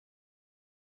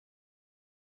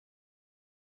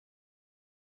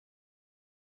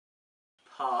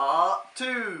Part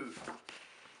 2!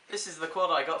 This is the quad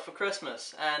I got for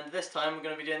Christmas, and this time we're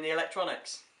going to be doing the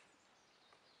electronics.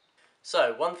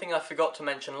 So, one thing I forgot to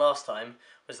mention last time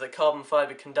was that carbon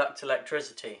fibre conducts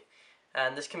electricity,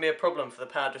 and this can be a problem for the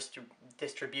power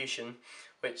distribution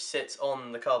which sits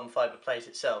on the carbon fibre plate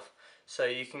itself. So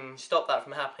you can stop that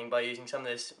from happening by using some of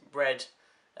this red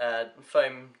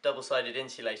foam double-sided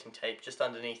insulating tape just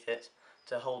underneath it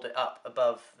to hold it up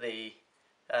above the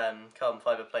carbon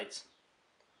fibre plates.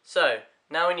 So,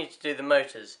 now we need to do the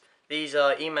motors. These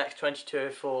are Emax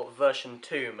 2204 version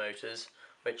 2 motors,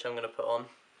 which I'm going to put on.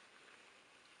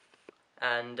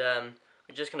 And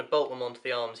we're just going to bolt them onto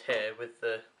the arms here with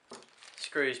the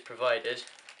screws provided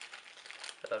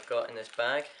that I've got in this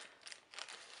bag.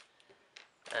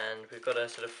 And we've got to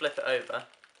sort of flip it over.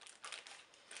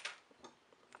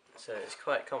 So it's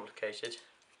quite complicated.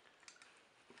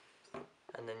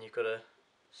 And then you've got to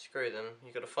screw them.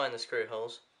 You've got to find the screw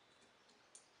holes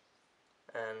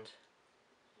and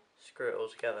screw it all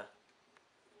together.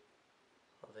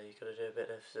 Although you've got to do a bit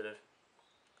of sort of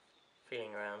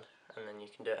feeling around, and then you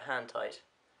can do it hand tight.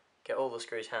 Get all the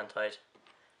screws hand tight,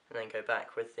 and then go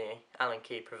back with the Allen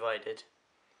key provided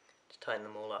to tighten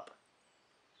them all up.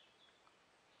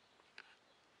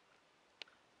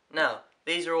 Now,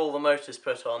 these are all the motors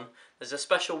put on. There's a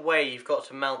special way you've got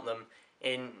to mount them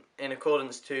in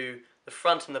accordance to the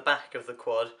front and the back of the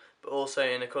quad, but also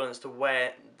in accordance to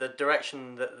where the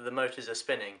direction that the motors are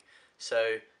spinning.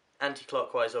 So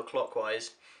anti-clockwise or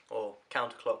clockwise, or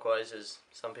counterclockwise as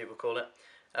some people call it.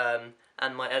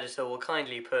 And my editor will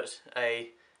kindly put a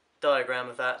diagram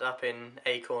of that up in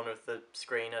a corner of the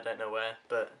screen, I don't know where,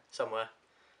 but somewhere.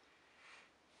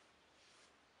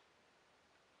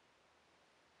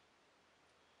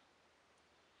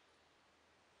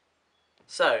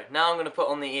 So, now I'm going to put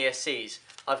on the ESCs.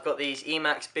 I've got these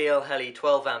Emax BL Heli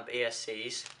 12 amp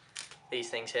ESCs, these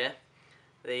things here.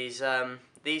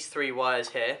 These three wires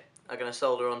here are going to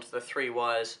solder onto the three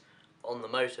wires on the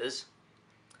motors.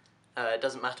 It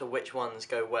doesn't matter which ones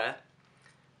go where.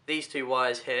 These two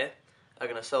wires here are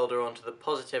going to solder onto the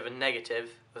positive and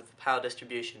negative of the power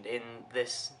distribution in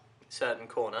this certain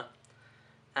corner.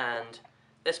 And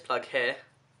this plug here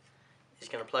is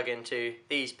going to plug into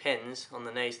these pins on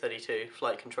the A250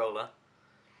 flight controller,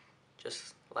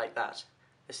 just like that.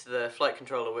 This is the flight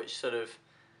controller which sort of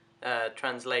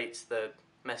translates the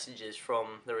messages from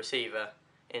the receiver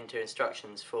into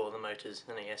instructions for the motors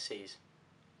and ESCs.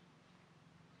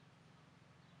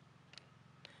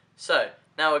 So,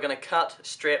 now we're going to cut,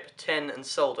 strip, tin and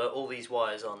solder all these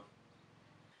wires on.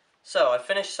 So, I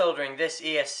finished soldering this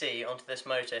ESC onto this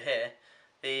motor here.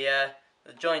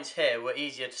 The joints here were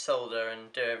easier to solder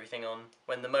and do everything on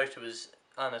when the motor was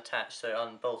unattached, so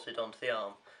unbolted onto the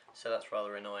arm. So that's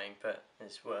rather annoying, but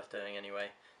it's worth doing anyway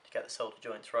to get the solder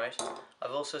joints right.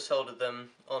 I've also soldered them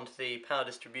onto the power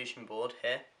distribution board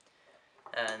here,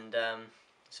 and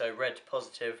so red to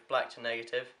positive, black to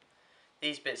negative.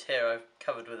 These bits here I've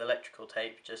covered with electrical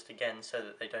tape, just again so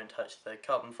that they don't touch the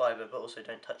carbon fibre but also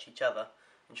don't touch each other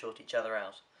and short each other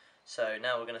out. So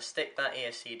now we're going to stick that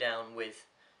ESC down with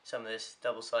some of this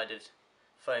double-sided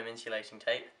foam insulating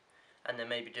tape, and then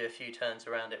maybe do a few turns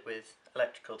around it with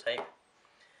electrical tape,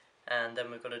 and then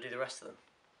we've got to do the rest of them.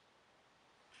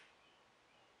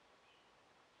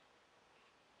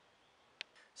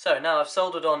 So now I've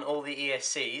soldered on all the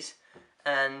ESCs,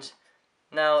 and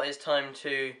now it's time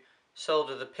to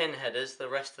solder the pin headers, the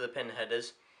rest of the pin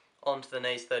headers, onto the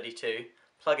A250,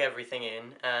 plug everything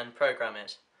in and program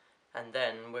it, and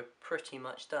then we're pretty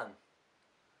much done.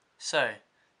 So,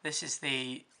 this is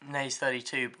the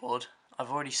A250 board.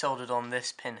 I've already soldered on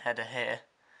this pin header here.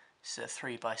 This is a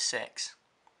 3x6.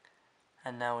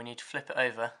 And now we need to flip it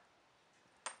over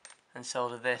and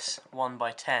solder this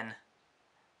 1x10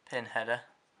 pin header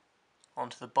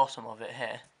onto the bottom of it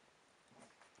here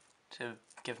to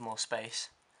give more space,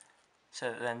 so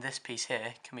that then this piece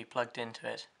here can be plugged into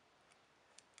it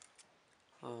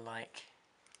like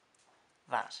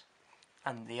that.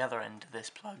 And the other end of this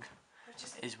plug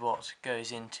is what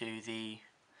goes into the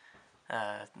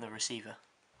receiver.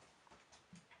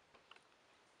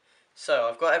 So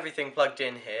I've got everything plugged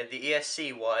in here. The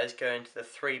ESC wires go into the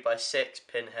 3x6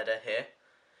 pin header here,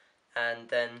 and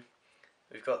then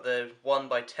we've got the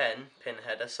 1x10 pin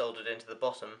header soldered into the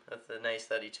bottom of the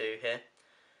A250 here,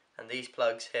 and these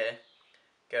plugs here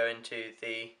go into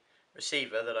the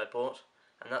receiver that I bought,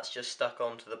 and that's just stuck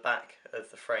onto the back of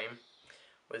the frame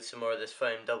with some more of this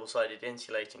foam double-sided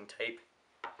insulating tape.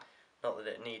 Not that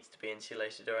it needs to be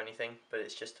insulated or anything, but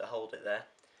it's just to hold it there.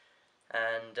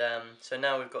 And so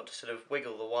now we've got to sort of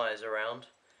wiggle the wires around.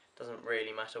 Doesn't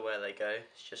really matter where they go,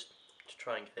 it's just to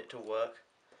try and get it to work.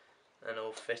 and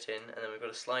all fit in, and then we've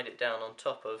got to slide it down on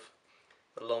top of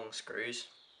the long screws.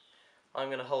 I'm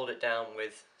going to hold it down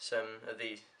with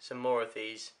some more of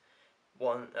these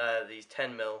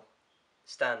 10mm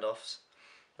standoffs,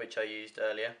 which I used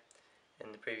earlier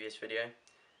in the previous video.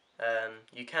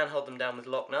 You can hold them down with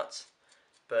lock nuts,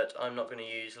 but I'm not going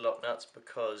to use lock nuts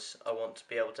because I want to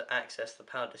be able to access the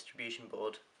power distribution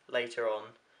board later on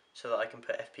so that I can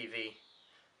put FPV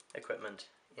equipment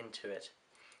into it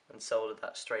and solder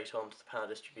that straight onto the power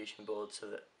distribution board so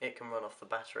that it can run off the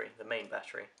battery, the main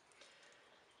battery.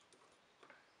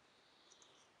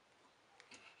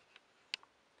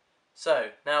 So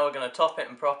now we're going to top it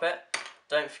and prop it.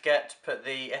 Don't forget to put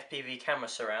the FPV camera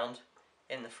surround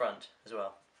in the front as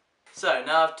well. So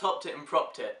now I've topped it and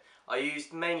propped it. I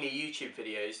used mainly YouTube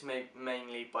videos,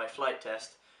 mainly by Flight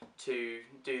Test, to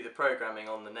do the programming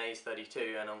on the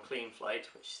Naze32 and on CleanFlight,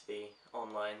 which is the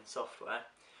online software.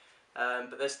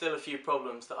 But there's still a few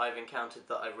problems that I've encountered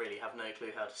that I really have no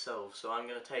clue how to solve. So I'm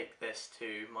going to take this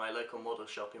to my local model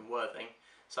shop in Worthing,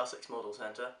 Sussex Model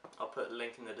Centre. I'll put a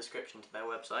link in the description to their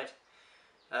website.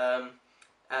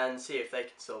 And see if they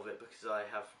can solve it, because I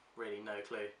have really no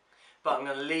clue. But I'm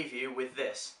going to leave you with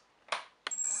this.